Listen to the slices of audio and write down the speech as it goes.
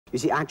You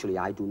see, actually,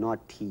 I do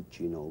not teach,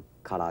 you know,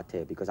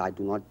 karate because I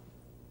do not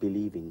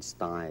believe in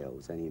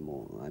styles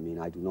anymore. I mean,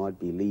 I do not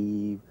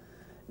believe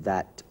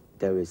that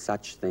there is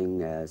such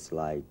thing as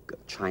like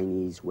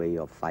Chinese way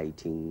of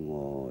fighting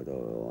or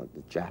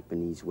the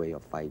Japanese way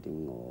of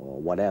fighting or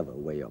whatever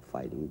way of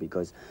fighting,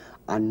 because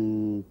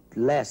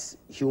unless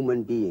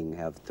human beings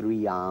have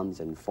 3 arms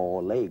and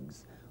 4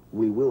 legs,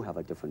 we will have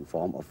a different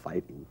form of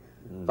fighting.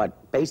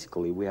 But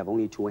basically, we have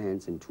only 2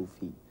 hands and 2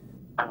 feet.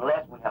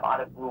 Unless we have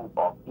other group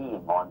of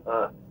beings on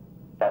Earth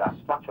that are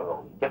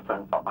structurally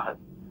different from us,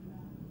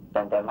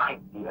 then there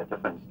might be a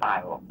different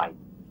style of fight.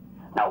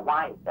 Now,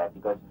 why is that?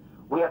 Because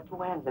we have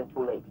 2 hands and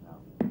 2 legs now.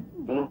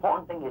 The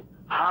important thing is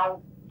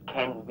how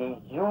can we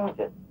use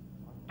it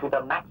to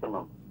the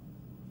maximum?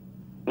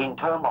 In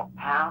terms of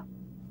path,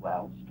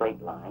 well,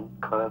 straight line,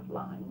 curved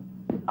line,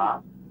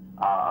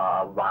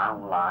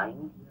 round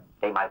lines,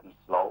 they might be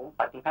slow,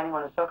 but depending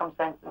on the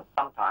circumstances,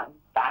 sometimes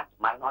that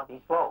might not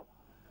be slow.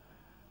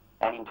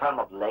 And in terms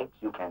of legs,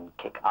 you can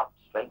kick up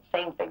straight,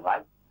 same thing,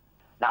 right?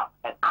 Now,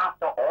 and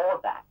after all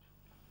that,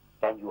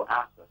 then you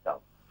ask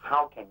yourself,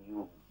 how can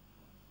you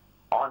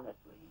honestly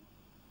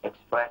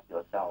express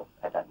yourself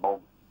at that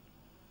moment?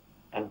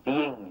 And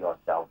being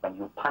yourself, when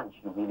you punch,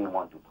 you really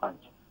want to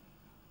punch.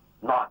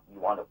 Not you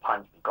want to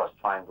punch because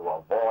trying to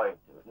avoid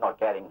not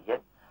getting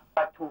hit,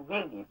 but to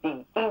really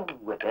be in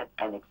with it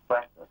and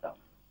express yourself.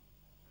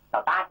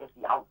 Now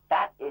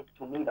that is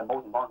to me the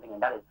most important thing,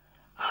 and that is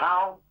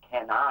how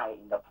can I,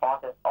 in the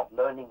process of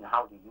learning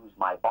how to use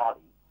my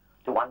body,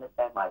 to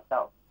understand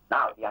myself.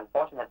 Now the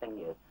unfortunate thing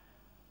is,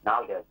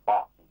 now there's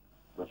boxing,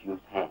 which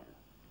uses hands,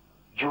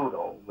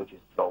 judo, which is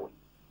throwing.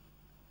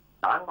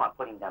 Now I'm not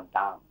putting them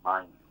down,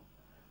 mind you,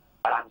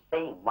 but I'm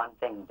saying one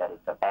thing that is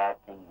a bad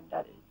thing, and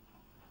that is,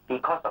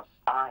 because of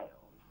style,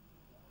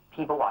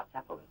 people are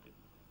separated.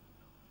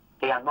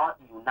 They are not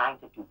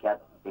united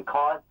together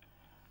because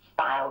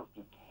styles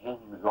became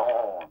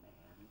law, man.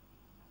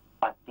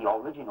 But the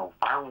original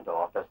founder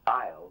of the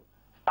style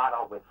started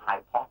out with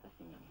hypotheses.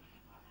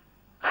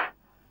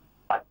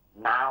 But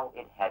now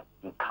it has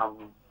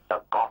become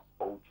the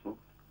gospel truth.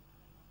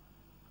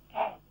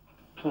 And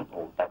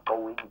people that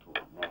go into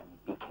it, man,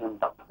 became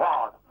the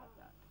product of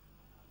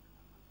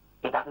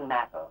that. It doesn't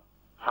matter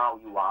how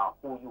you are,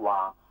 who you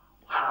are,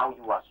 how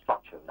you are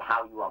structured,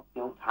 how you are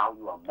built, how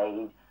you are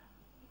made.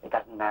 It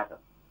doesn't matter.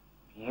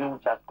 You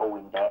just go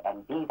in there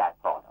and be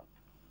that product.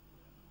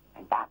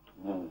 And that,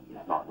 to me,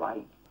 is not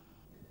right.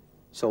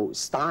 So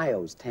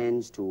styles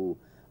tends to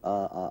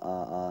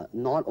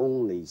not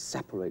only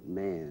separate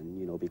men,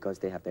 you know, because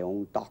they have their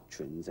own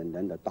doctrines, and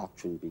then the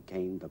doctrine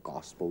became the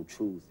gospel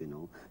truth, you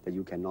know, that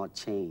you cannot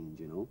change,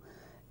 you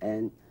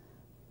know.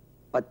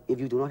 But if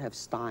you do not have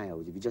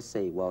styles, if you just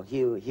say, well,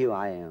 here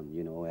I am,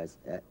 you know,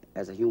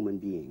 as a human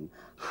being,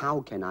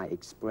 how can I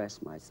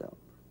express myself?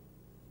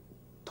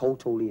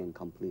 Totally and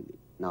completely.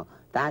 Now,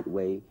 that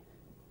way,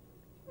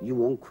 you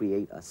won't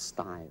create a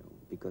style,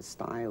 because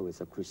style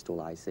is a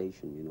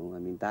crystallization, you know. I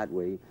mean, that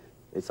way,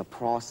 it's a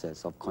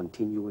process of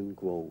continuing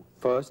growth.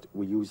 First,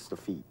 we use the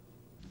feet.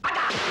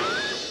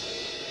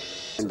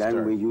 And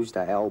then we use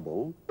the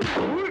elbow.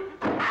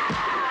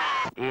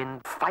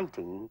 In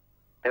fighting,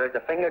 there is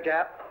the finger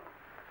jab,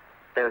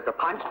 there is the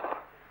punch,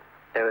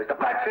 there is the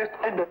back fist,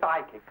 and the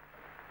thigh kick.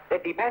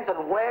 It depends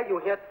on where you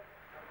hit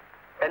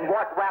and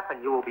what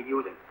weapon you will be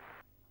using.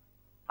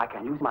 I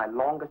can use my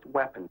longest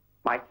weapon,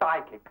 my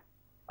thigh kick,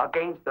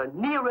 against the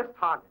nearest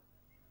target,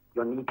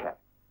 your kneecap.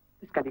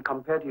 This can be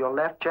compared to your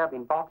left jab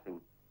in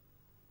boxing,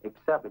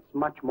 except it's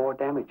much more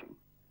damaging.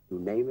 You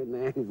name it,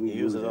 man. We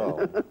use it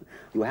all.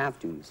 You have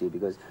to, you see,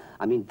 because,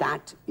 I mean,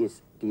 that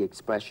is the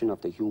expression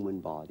of the human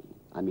body.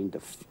 I mean,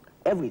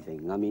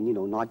 everything. I mean, you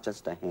know, not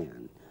just the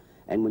hand.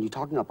 And when you're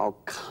talking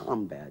about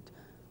combat,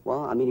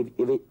 well, I mean,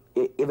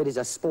 if it is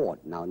a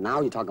sport,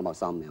 now you're talking about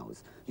something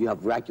else. You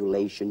have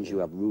regulations, you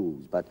have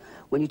rules. But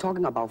when you're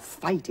talking about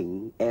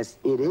fighting as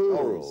it is,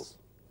 no rules.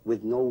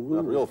 With no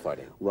rules. Not real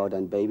fighting. Well,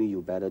 then, baby,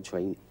 you better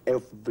train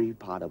every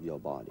part of your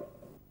body.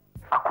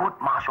 A good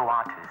martial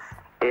artist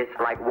is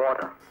like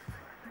water.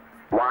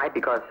 Why?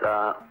 Because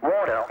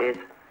water is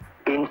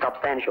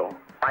insubstantial.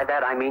 By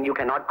that, I mean you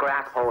cannot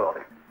grasp hold of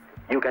it.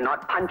 You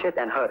cannot punch it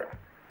and hurt it.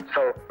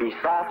 So be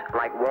soft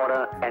like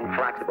water and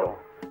flexible.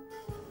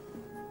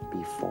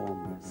 Be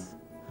formless,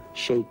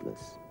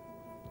 shapeless,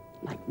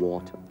 like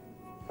water.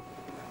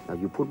 Now,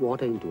 you put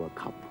water into a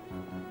cup,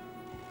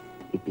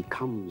 it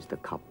becomes the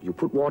cup. You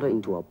put water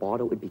into a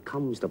bottle, it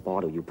becomes the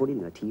bottle. You put it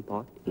in a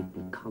teapot, it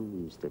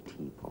becomes the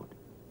teapot.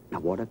 Now,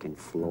 water can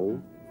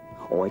flow,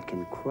 or it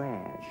can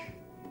crash.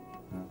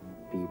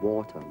 Be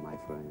water, my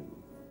friend.